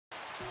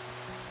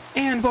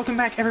And welcome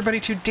back, everybody,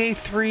 to day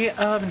 3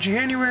 of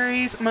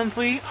January's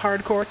monthly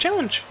hardcore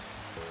challenge.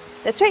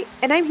 That's right,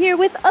 and I'm here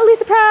with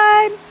Aletha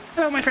Prime.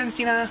 Hello, my friend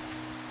Stina.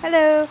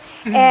 Hello,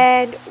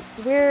 and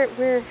we're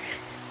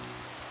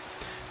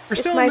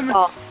still in the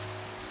midst.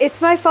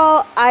 It's my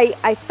fault.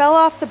 I fell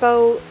off the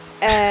boat,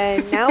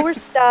 and now we're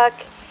stuck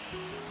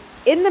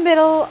in the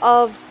middle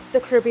of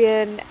the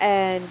Caribbean,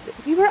 and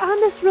we were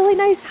on this really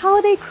nice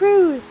holiday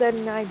cruise,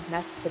 and I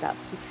messed it up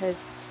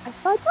because I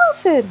saw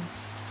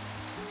dolphins.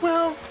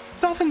 Well,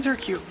 dolphins are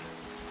cute.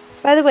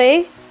 By the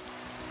way,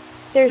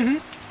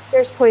 there's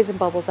poison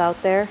bubbles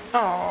out there.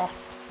 Oh.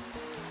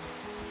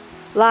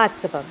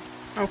 Lots of them.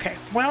 Okay,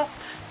 well,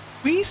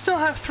 we still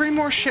have 3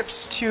 more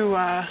ships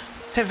to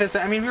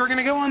visit. I mean, we were going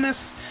to go on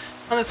this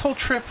whole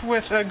trip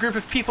with a group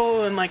of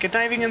people and like a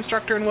diving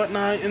instructor and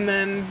whatnot, and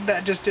then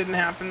that just didn't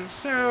happen.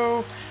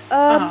 So,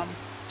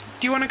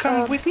 do you want to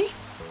come with me?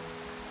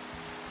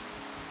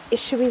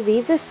 Should we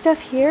leave this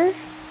stuff here?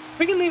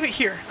 We can leave it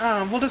here.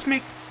 We'll just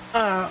make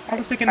I'll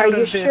just make a note of the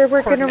coordinates. Are you sure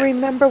we're going to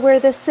remember where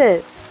this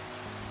is?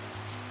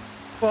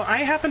 Well, I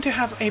happen to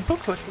have a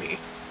book with me.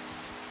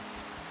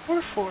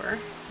 4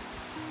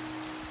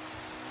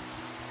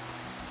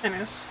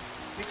 minus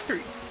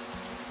 6-3.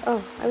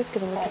 Oh, I was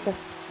going to look at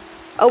this.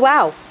 Oh,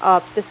 wow.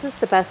 This is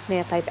the best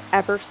map I've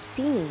ever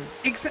seen.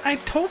 I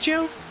told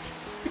you.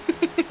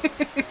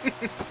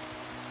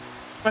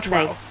 Much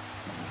nice.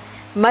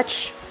 Wow.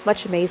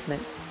 Much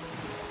amazement.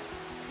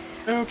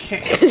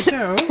 Okay,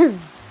 so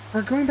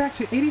we're going back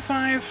to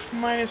 85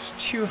 minus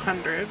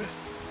 200.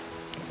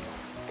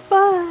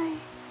 Goodbye.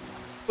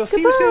 We'll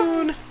see you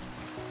soon.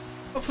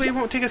 Hopefully it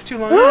won't take us too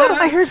long.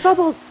 I heard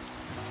bubbles.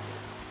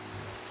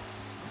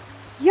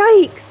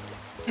 Yikes.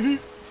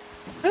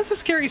 That's a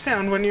scary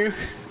sound when you're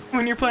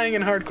playing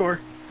in hardcore.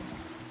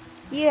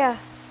 Yeah.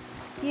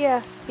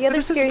 The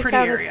other scary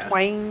sound is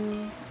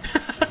twang.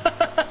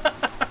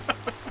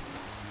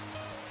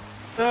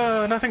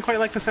 Oh, nothing quite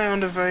like the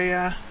sound of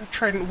a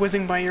trident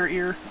whizzing by your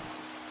ear.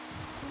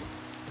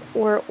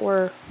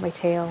 Or my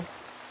tail.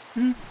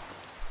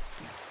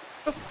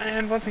 Oh,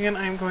 and once again,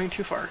 I'm going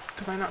too far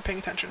because I'm not paying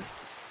attention.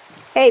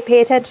 Hey,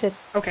 pay attention.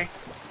 Okay.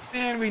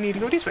 And we need to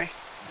go this way.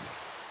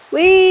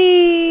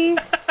 Whee!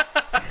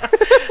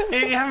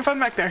 You having fun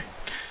back there?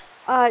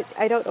 I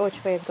don't know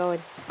which way I'm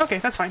going. Okay,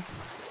 that's fine.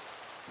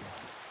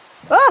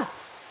 Ah!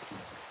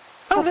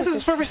 Oh, this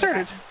is where we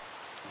started.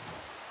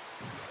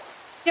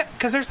 Yeah,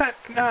 because there's that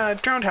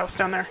drowned house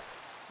down there.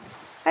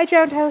 Hi,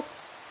 drowned house.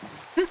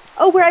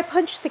 Oh, where I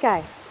punched the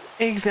guy.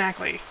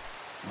 Exactly.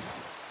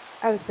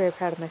 I was very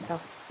proud of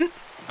myself.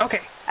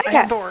 Okay,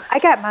 I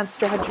got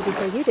Monster Hunter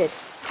before you did.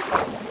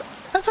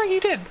 That's what you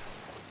did.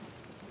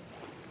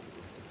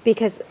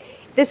 Because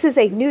this is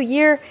a new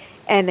year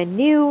and a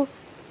new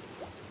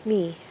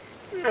me.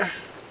 Okay.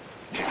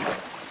 I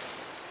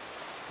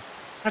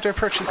have to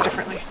approach this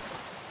differently.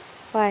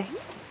 Why?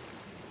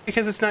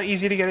 Because it's not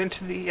easy to get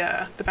into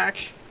the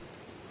back.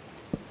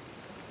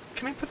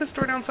 Can I put this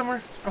door down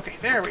somewhere? Okay,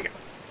 there we go.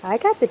 I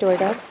got the door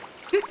down.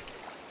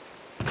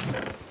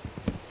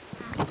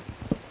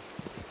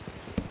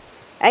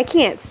 I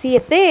can't see a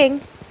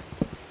thing.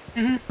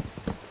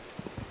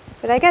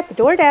 But I got the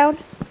door down.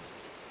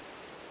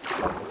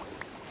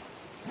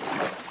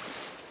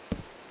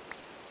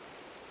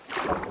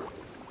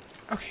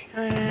 Okay,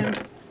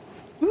 and...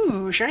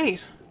 Ooh,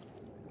 shinies.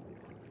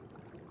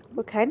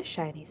 What kind of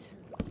shinies?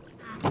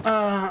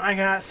 I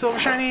got silver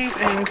shinies,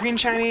 and green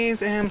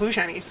shinies, and blue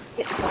shinies.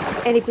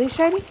 Any blue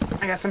shiny?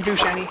 I got some blue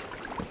shiny.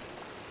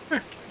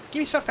 Give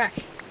me stuff back.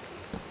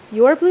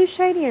 Your blue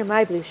shiny or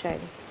my blue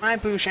shiny? My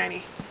blue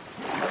shiny.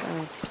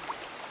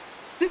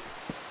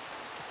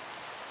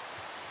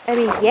 I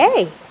mean,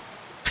 yay!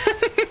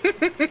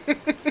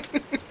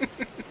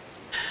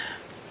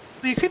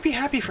 Well, you could be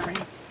happy for me.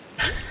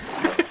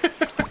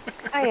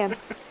 I am.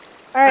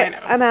 Alright,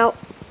 I'm out.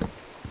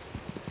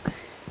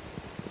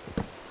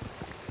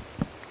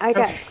 I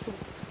got some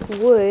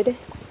wood.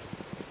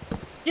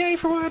 Yay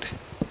for wood!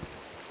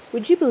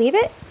 Would you believe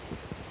it?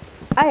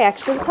 I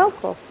actually was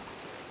helpful.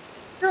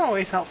 You're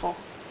always helpful.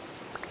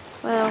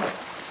 Well,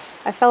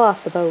 I fell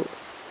off the boat.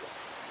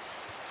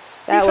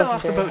 We fell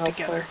off the boat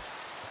together.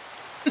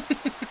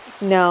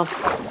 No.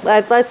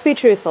 Let's be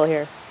truthful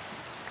here.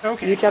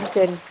 Okay. You jumped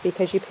in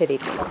because you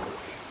pitied me.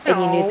 And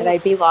you knew that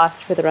I'd be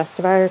lost for the rest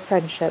of our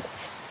friendship.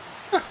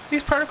 Huh,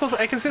 these particles,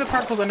 I can see the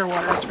particles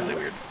underwater. It's really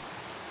weird.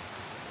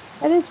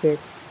 That is weird.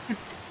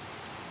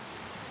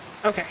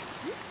 Okay.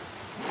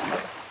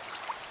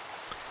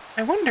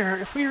 I wonder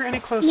if we were any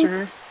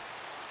closer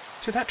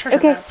to that treasure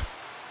map.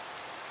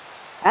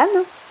 I don't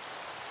know.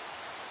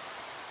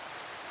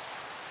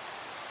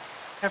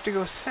 Have to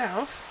go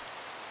south.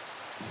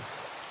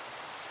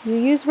 You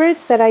use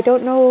words that I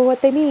don't know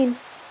what they mean.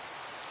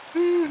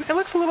 It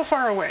looks a little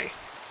far away.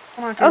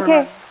 I'm not gonna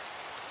remember.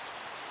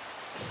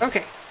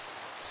 Okay.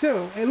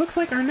 So it looks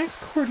like our next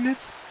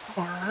coordinates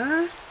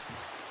are.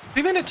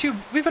 We've been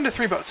to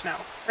 3 boats now,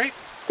 right?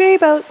 3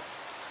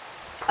 boats.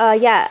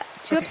 Yeah,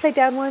 2 upside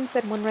down ones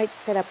and 1 right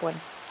side up one.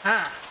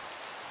 Ah.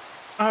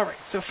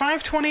 Alright, so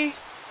 520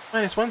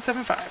 minus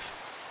 175.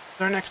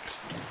 our next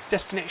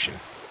destination.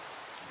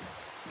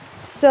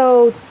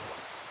 So,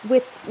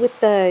 with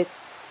the,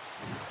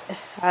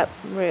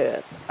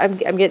 I'm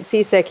getting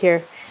seasick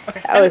here.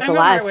 Okay, That was I'm a going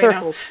lot the of right way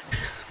circles.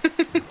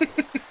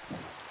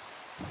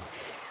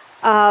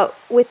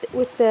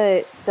 With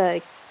the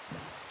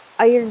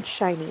iron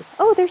shinies.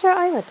 Oh, there's our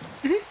island.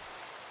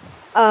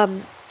 Mm-hmm.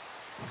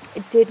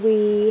 Did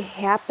we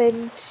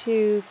happen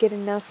to get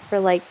enough for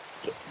like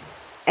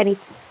any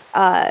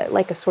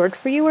like a sword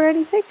for you or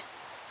anything?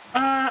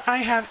 I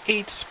have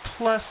 8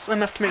 plus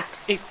enough to make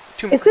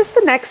 2 more. Is this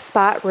the next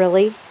spot,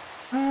 really?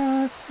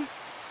 Let's see.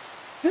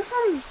 This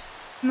one's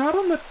not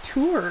on the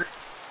tour.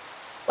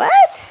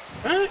 What?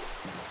 What?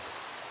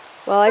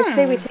 Well, I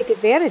say we take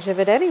advantage of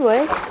it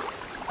anyway.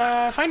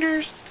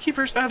 Finders,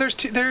 keepers. There's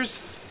 2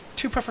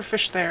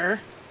 pufferfish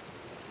there,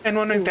 and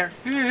 1 right there.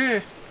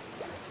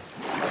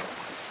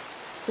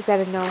 Is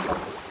that a no?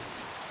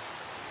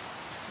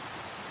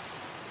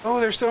 Oh,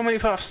 there's so many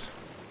puffs.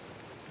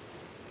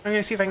 I'm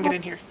gonna see if I can get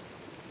in here.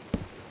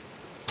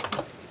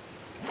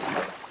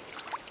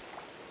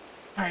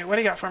 Alright, what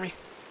do you got for me?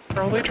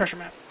 Probably a treasure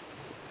map.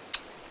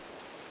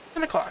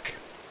 10 o'clock.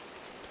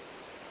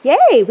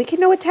 Yay! We can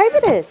know what time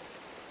it is.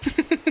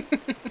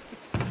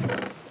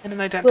 And an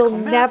identical We'll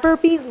map. never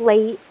be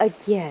late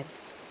again.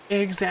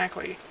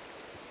 Exactly.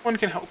 One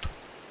can hope.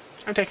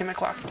 I'm taking the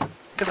clock,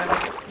 because I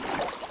like it.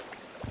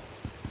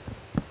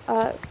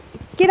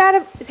 Get out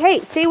of...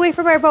 Hey, stay away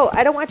from our boat.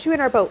 I don't want you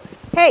in our boat.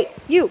 Hey,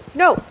 you!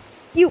 No!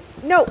 You!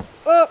 No!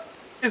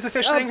 Is the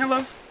fish saying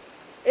hello?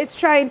 It's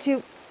trying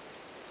to...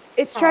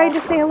 It's trying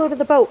to say hello to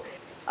the boat.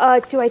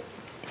 Do I...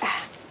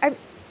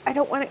 I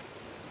don't want to...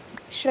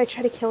 Should I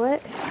try to kill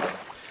it?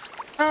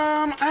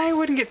 I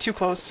wouldn't get too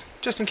close,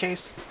 just in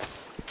case.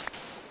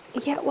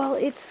 Yeah, well,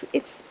 it's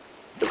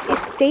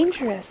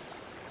dangerous.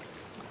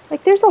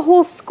 Like, there's a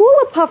whole school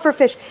of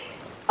pufferfish.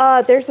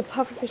 There's a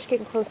pufferfish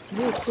getting close to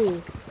you,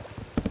 too.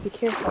 Be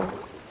careful.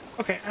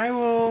 Okay, I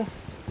will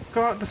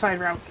go out the side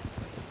route.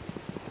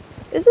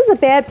 This is a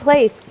bad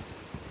place.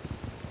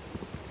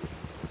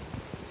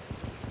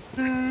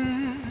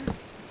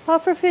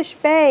 Pufferfish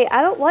Bay.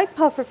 I don't like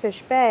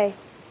Pufferfish Bay.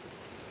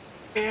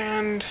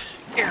 And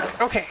here.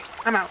 Okay,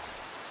 I'm out.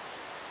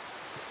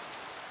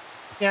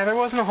 Yeah, there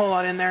wasn't a whole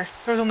lot in there.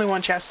 There was only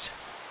 1 chest.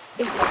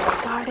 It's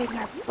guarding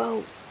our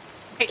boat.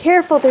 Hey.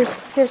 Careful,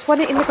 there's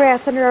one in the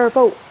grass under our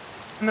boat.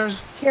 And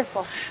there's...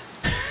 Careful.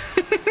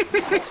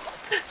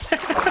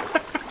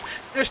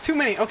 There's too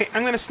many. Okay,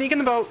 I'm gonna sneak in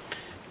the boat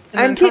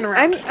and then turn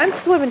around. I'm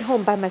swimming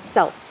home by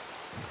myself.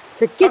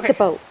 Forget the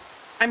boat.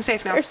 I'm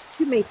safe now. There's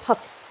too many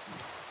pups.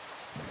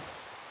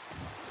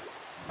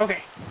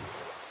 Okay.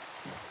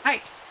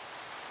 Hi.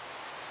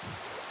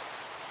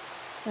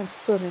 I'm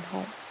swimming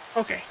home.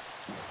 Okay.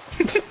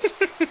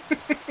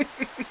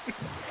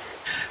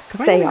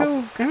 Because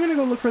I'm gonna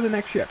go look for the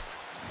next ship.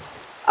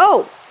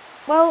 Oh,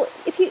 well,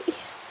 if you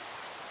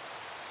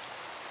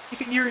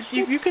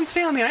can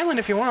stay on the island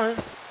if you want.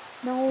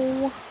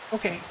 No.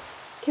 Okay.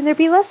 Can there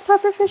be less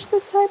pufferfish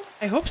this time?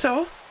 I hope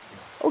so.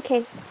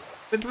 Okay.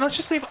 But let's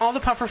just leave all the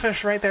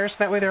pufferfish right there,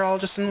 so that way they're all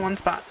just in one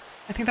spot.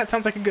 I think that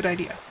sounds like a good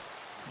idea.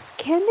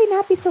 Can they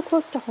not be so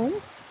close to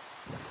home?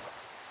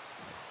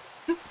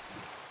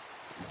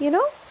 You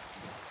know?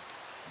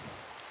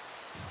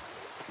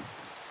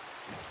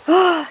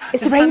 Is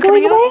the rain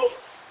going away?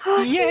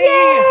 Yay!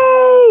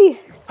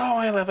 Yay! Oh,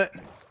 I love it.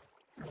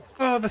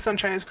 Oh, the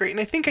sunshine is great. And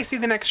I think I see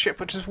the next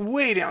ship, which is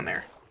way down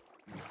there.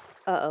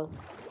 Uh-oh.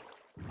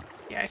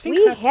 Yeah, I think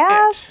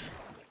that's it.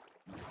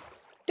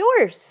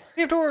 Doors.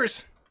 We have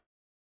doors.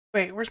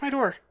 Wait, where's my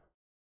door?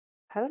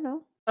 I don't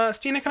know.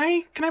 Stina, can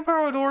I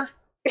borrow a door?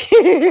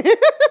 Yes.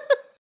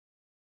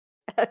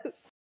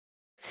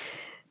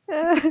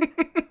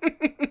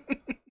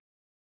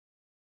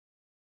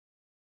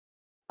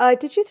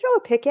 Did you throw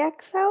a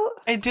pickaxe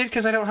out? I did,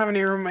 because I don't have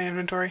any room in my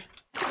inventory.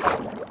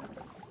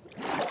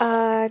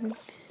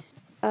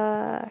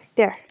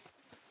 There.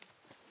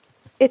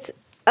 It's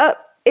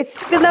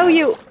below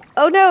you.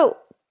 Oh no!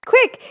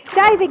 Quick,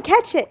 dive and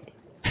catch it.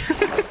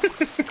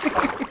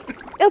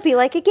 It'll be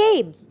like a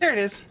game. There it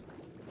is.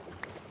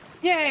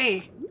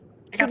 Yay!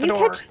 I got the door.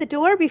 Can you catch the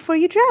door before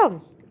you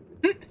drown?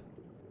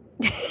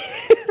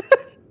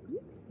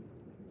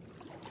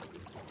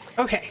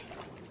 Okay.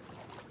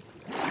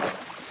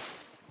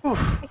 Ooh,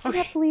 I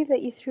cannot believe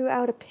that you threw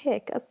out a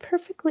pick. A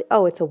perfectly...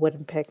 Oh, it's a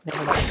wooden pick.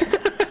 Never mind.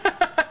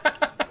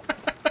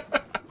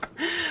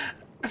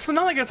 It's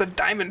not like it's a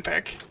diamond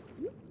pick.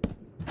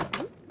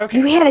 Okay.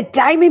 You had a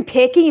diamond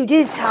pick and you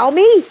didn't tell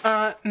me?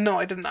 No,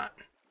 I did not.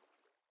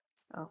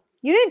 Oh.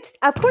 You didn't...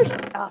 Of course...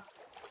 Oh.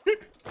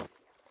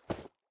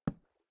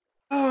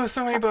 Oh,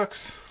 so many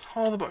books.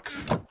 All the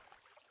books.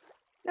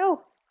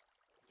 No.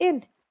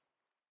 In.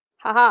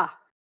 Haha.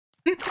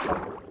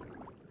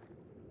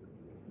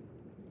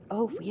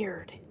 Oh,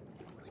 weird.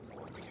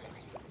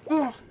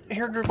 Ooh, I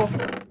hear Google.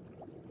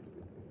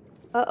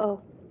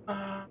 Uh-oh.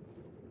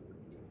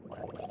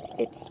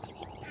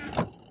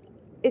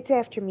 It's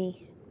after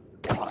me.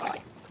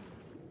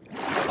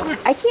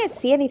 I can't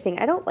see anything.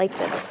 I don't like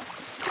this.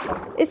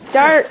 It's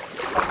dark.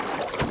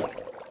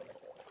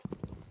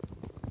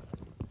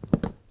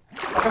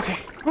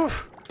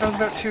 Oof, I was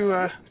about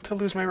to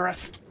lose my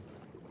breath.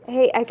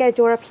 Hey, I got a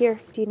door up here.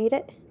 Do you need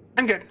it?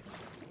 I'm good.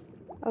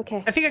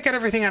 Okay. I think I got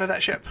everything out of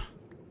that ship.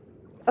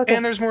 Okay.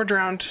 And there's more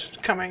drowned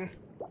coming.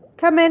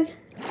 Come in.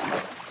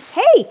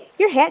 Hey,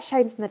 your hat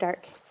shines in the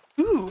dark.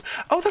 Ooh.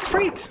 Oh, that's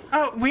right.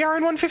 We are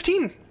in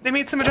 115. They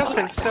made some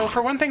adjustments. So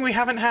for one thing, we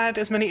haven't had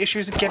as many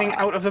issues getting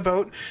out of the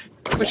boat,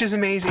 which is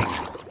amazing.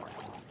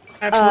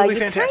 Absolutely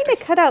fantastic. You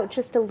kind of cut out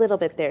just a little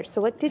bit there.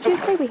 So what did you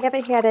say? We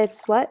haven't had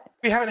as what?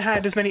 We haven't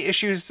had as many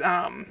issues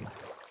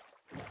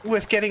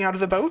with getting out of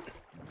the boat.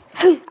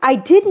 I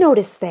did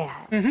notice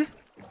that. Mm-hmm.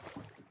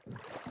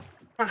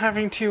 Not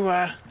having to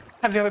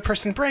have the other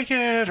person break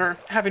it or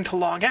having to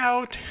log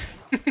out.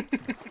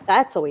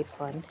 That's always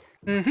fun.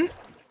 Mm-hmm.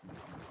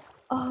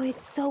 Oh,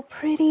 it's so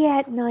pretty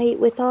at night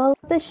with all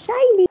the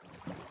shiny.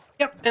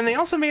 Yep, and they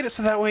also made it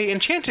so that way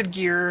enchanted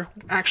gear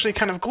actually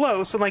kind of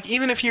glows. So, like,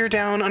 even if you're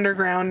down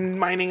underground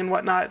mining and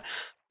whatnot,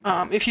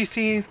 if you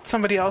see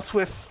somebody else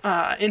with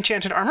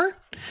enchanted armor,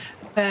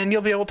 then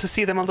you'll be able to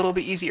see them a little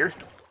bit easier.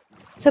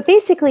 So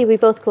basically, we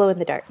both glow in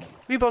the dark.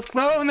 We both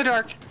glow in the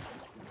dark.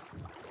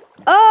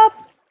 Up!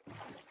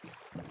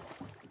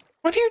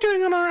 What are you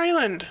doing on our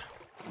island?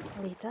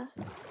 Aletha?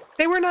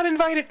 They were not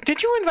invited.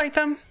 Did you invite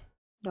them?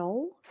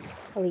 No,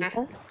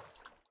 Aletha.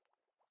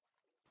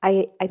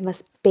 I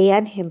must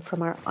ban him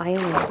from our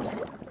island.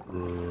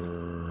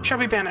 Shall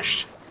be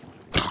banished.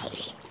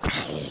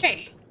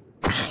 Hey.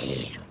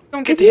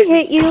 Don't get Did he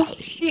hit you?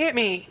 He hit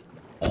me.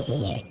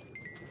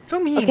 So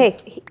mean.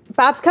 Okay,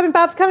 Bob's coming,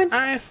 Bob's coming.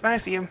 I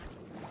see him.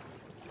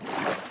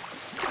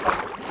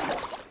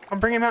 I'll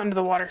bring him out into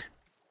the water.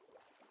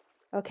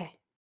 Okay.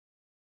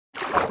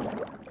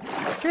 Come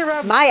here,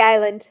 Bob. My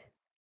island.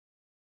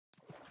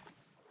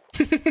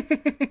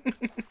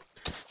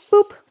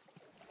 Boop.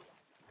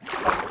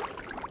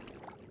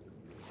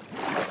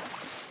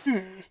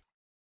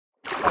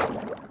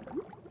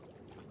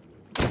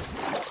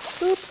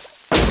 Boop.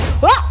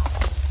 Ah!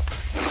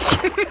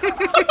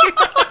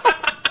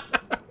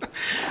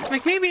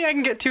 Like, maybe I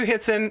can get 2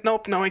 hits in.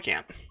 Nope, no, I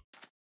can't.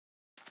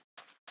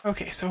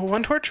 Okay, so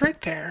 1 torch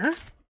right there.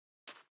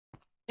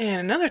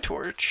 And another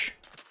torch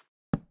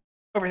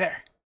over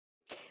there.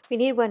 We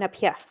need one up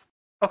here.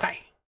 Okay.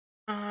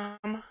 I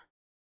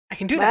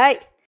can do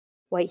that.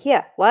 Wait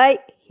here. Wait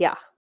here.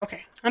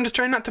 Okay, I'm just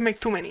trying not to make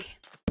too many.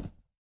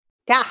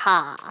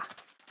 Gaha.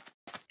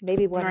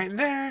 Maybe one Right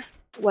there.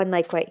 One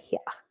like right here.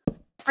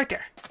 Right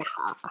there.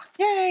 Gaha.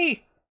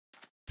 Yay!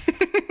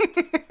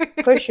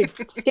 Of course, your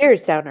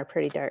stairs down are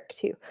pretty dark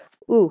too.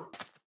 Ooh,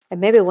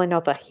 and maybe one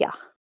over here.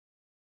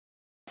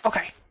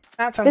 Okay,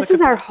 that sounds. This like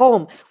is our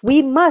home.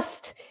 We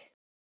must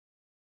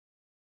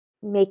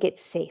make it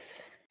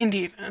safe.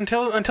 Indeed,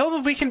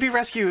 until we can be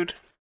rescued,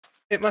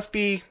 it must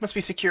be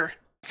secure.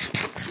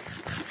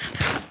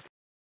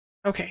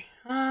 Okay.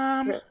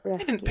 I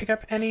didn't pick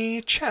up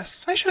any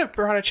chests. I should have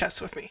brought a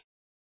chest with me.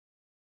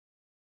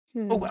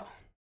 Oh well.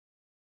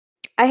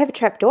 I have a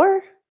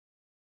trapdoor.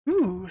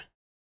 Ooh.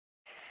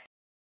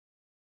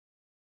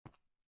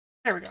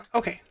 There we go.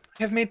 Okay,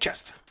 I have made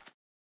chest.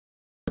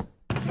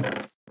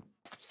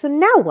 So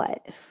now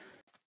what?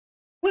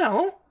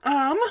 Well,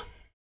 that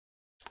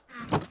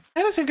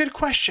is a good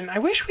question. I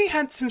wish we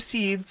had some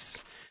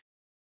seeds,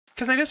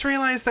 because I just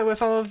realized that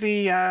with all of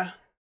the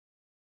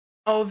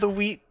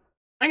wheat,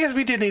 I guess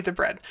we did need the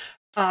bread.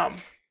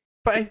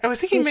 But I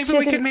was thinking maybe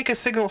we could make a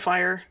signal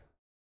fire.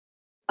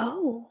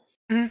 Oh.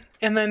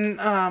 And then,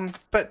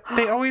 but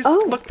they always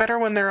look better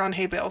when they're on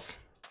hay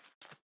bales.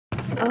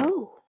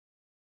 Oh.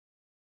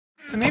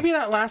 So maybe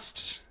that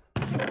last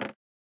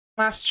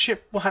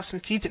ship will have some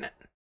seeds in it.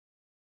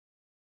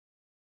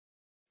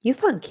 You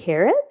found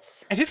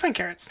carrots? I did find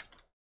carrots.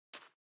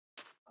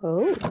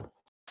 Oh.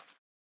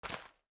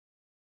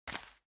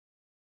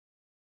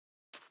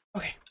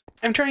 Okay.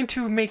 I'm trying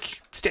to make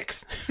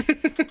sticks.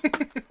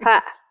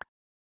 Ha.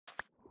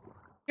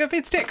 You have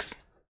made sticks.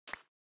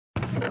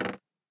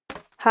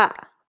 Ha.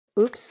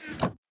 Oops.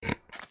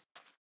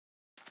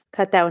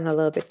 Cut that one a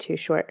little bit too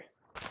short.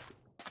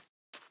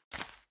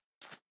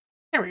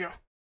 There we go.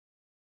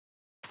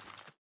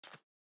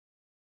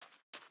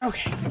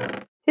 Okay.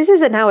 This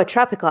is now a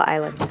tropical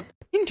island.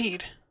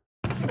 Indeed.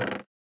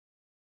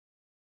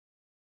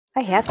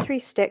 I have 3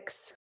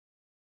 sticks.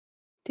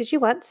 Did you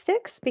want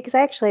sticks? Because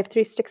I actually have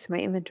 3 sticks in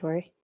my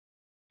inventory.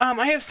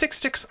 I have 6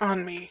 sticks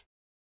on me.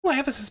 Oh, I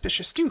have a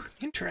suspicious stew.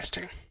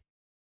 Interesting.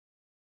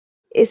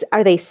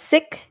 Are they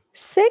sick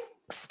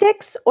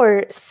sticks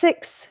or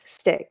 6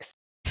 sticks?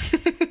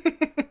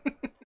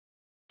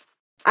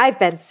 I've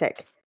been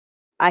sick.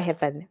 I have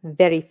been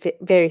very,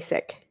 very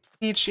sick.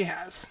 Indeed she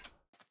has.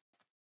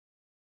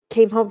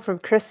 Came home from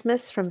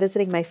Christmas from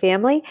visiting my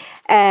family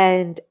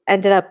and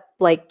ended up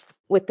like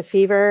with the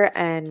fever,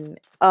 and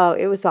oh,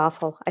 it was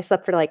awful. I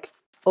slept for like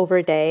over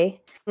a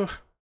day. Ugh.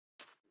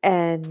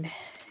 And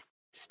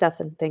stuff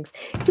and things.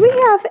 Do we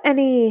have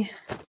any?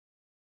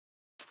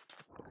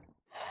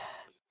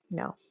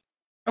 No.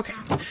 Okay.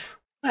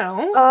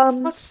 Well,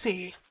 let's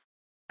see.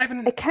 I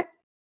kind of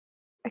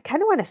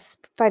want to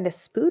find a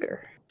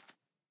spooter.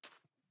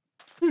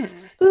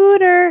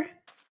 Spooter.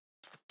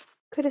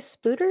 Could a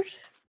spooter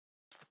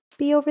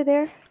be over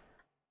there?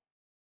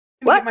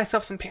 I'm gonna get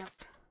myself some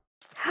pants.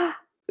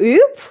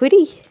 Ooh,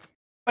 pretty.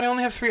 But I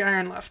only have 3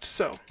 iron left,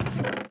 so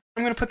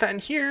I'm gonna put that in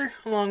here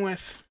along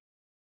with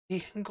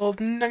the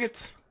golden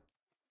nuggets.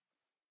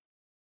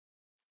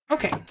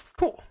 Okay,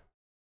 cool.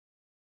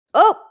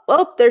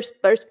 Oh, there's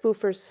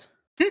poofers.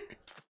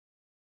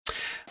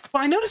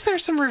 Well, I noticed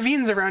there's some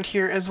ravines around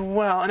here as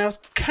well, and I was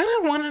kind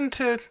of wanting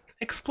to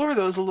explore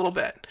those a little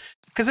bit.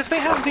 Because if they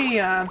have the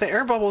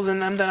air bubbles in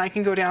them, then I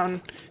can go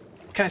down,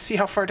 kind of see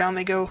how far down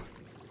they go.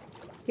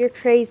 You're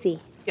crazy.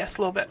 Yes,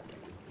 a little bit.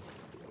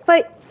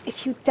 But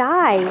if you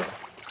die,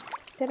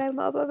 then I'm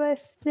up my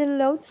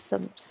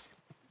lonesomes.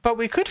 But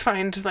we could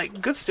find,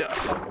 like, good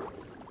stuff.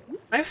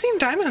 I've seen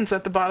diamonds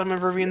at the bottom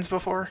of ravines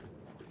before.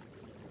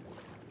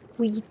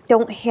 We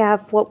don't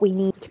have what we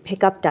need to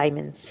pick up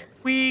diamonds.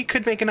 We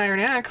could make an iron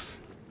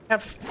axe.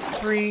 Have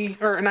 3,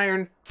 or an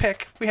iron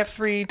pick. We have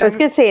 3 diamonds. I was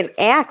going to say an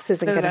axe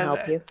isn't going to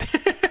help you.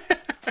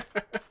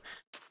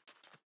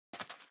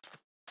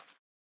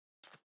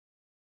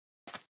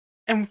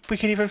 And we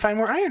could even find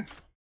more iron.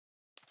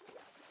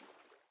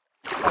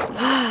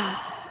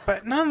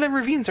 But none of the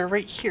ravines are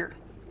right here.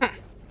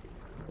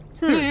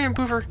 Yeah,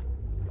 poofer.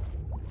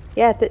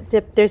 Yeah,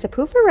 there's a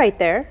poofer right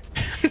there.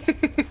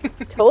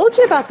 Told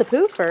you about the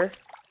poofer.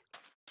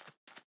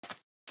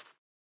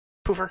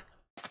 Poofer.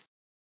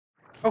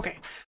 Okay.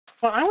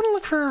 Well, I want to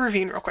look for a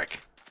ravine real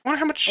quick. I wonder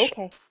how much...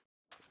 Okay.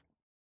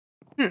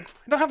 I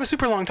don't have a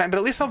super long time, but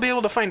at least I'll be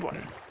able to find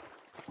one.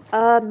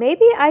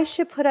 Maybe I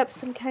should put up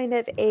some kind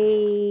of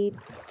a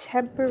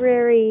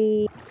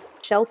temporary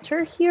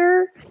shelter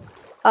here.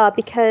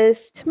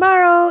 Because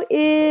tomorrow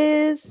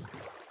is...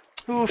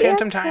 Ooh,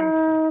 phantom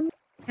time.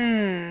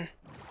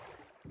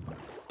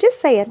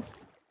 Just saying.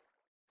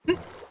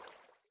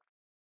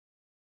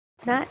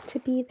 Not to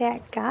be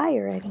that guy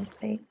or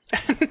anything.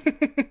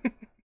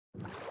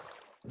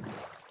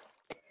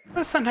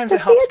 But sometimes it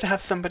helps to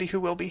have somebody who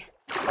will be.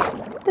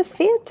 The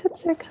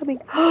phantoms are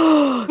coming.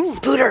 Oh,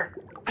 Spooter!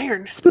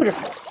 Iron. Spooter!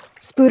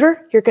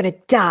 Spooter, you're gonna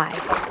die.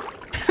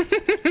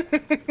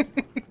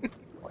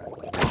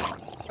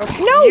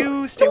 Okay,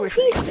 no! you stay away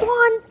from me.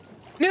 Despawn!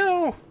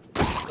 No!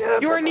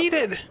 You are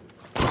needed.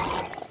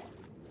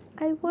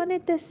 I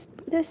wanted this.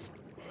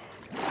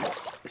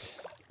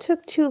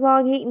 Took too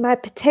long eating my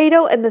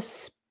potato, and the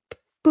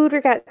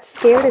spooter got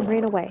scared and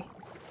ran away.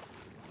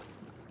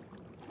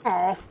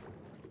 Aw.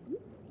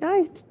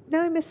 Now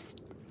I'm a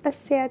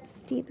sad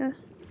Stina.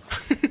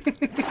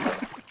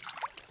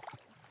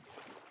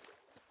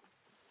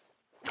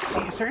 Let's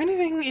see, is there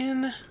anything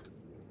in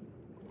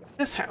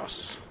this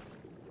house?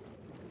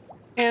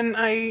 And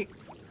I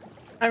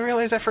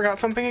realized I forgot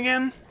something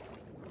again.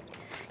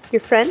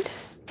 Your friend?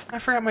 I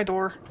forgot my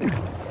door.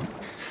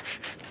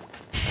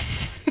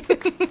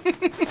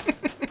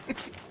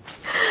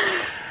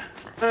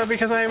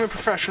 Because I am a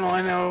professional,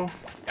 I know.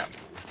 Yeah.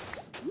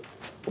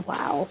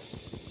 Wow.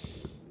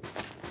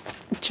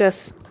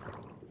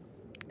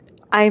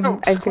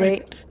 I'm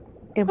very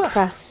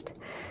impressed.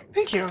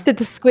 Thank you. Did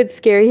the squid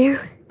scare you?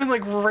 It was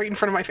like right in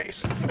front of my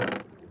face.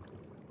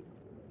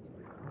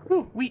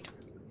 Ooh, wheat.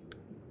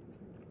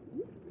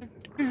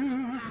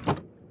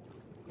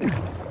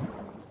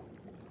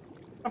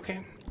 Okay,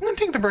 I'm gonna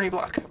take the Bernie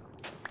block.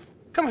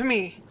 Come with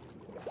me.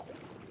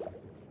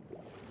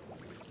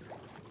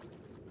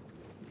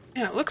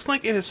 And it looks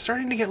like it is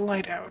starting to get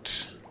light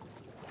out.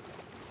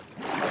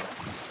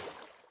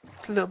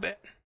 Just a little bit.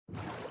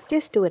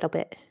 Just a little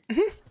bit.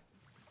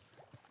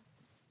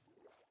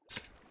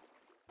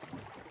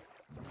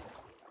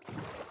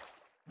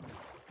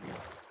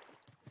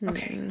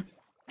 Okay.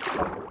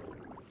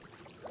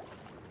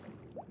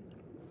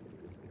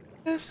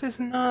 This is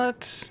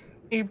not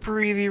a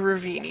breathy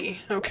ravine.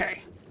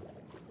 Okay.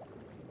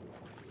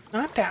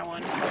 Not that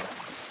one.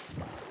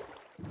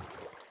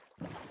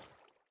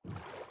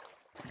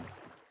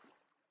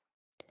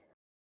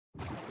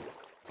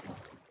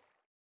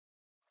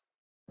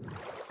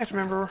 I have to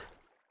remember...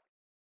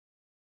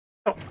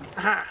 Oh,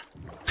 aha!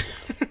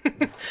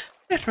 I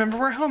have to remember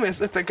where home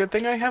is. It's a good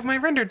thing I have my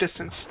render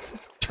distance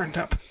turned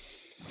up.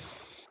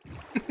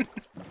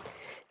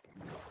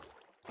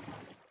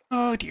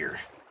 Oh dear.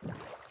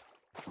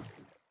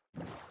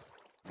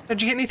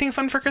 Did you get anything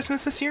fun for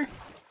Christmas this year?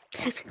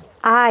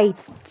 I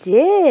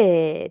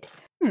did.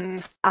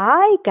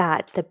 I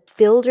got the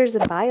Builders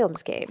and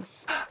Biomes game.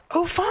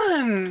 Oh,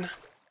 fun!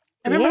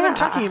 I remember them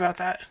talking about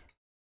that.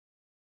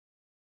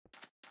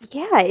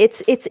 Yeah,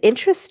 it's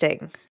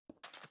interesting.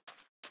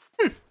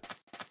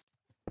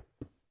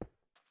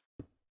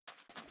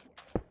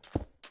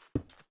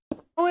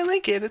 Oh, I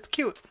like it. It's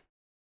cute.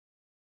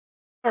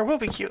 Or will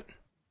be cute.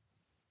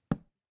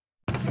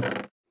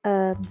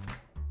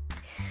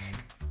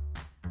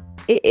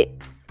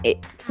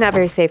 It's not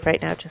very safe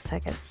right now. Just a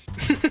second.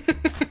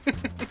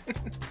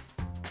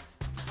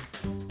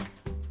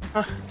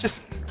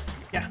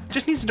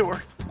 Just needs a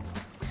door.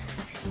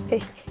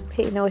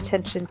 Pay no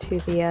attention to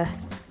the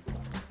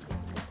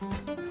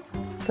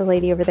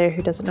lady over there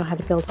who doesn't know how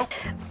to build. Oh.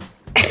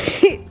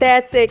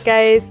 That's it,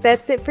 guys.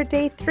 That's it for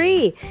day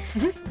 3.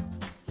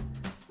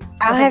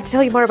 I'll have to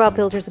tell you more about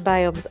builders and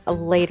biomes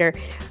later.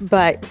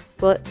 But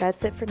well,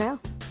 that's it for now.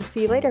 We'll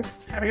see you later.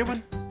 Have a good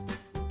one.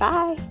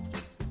 Bye.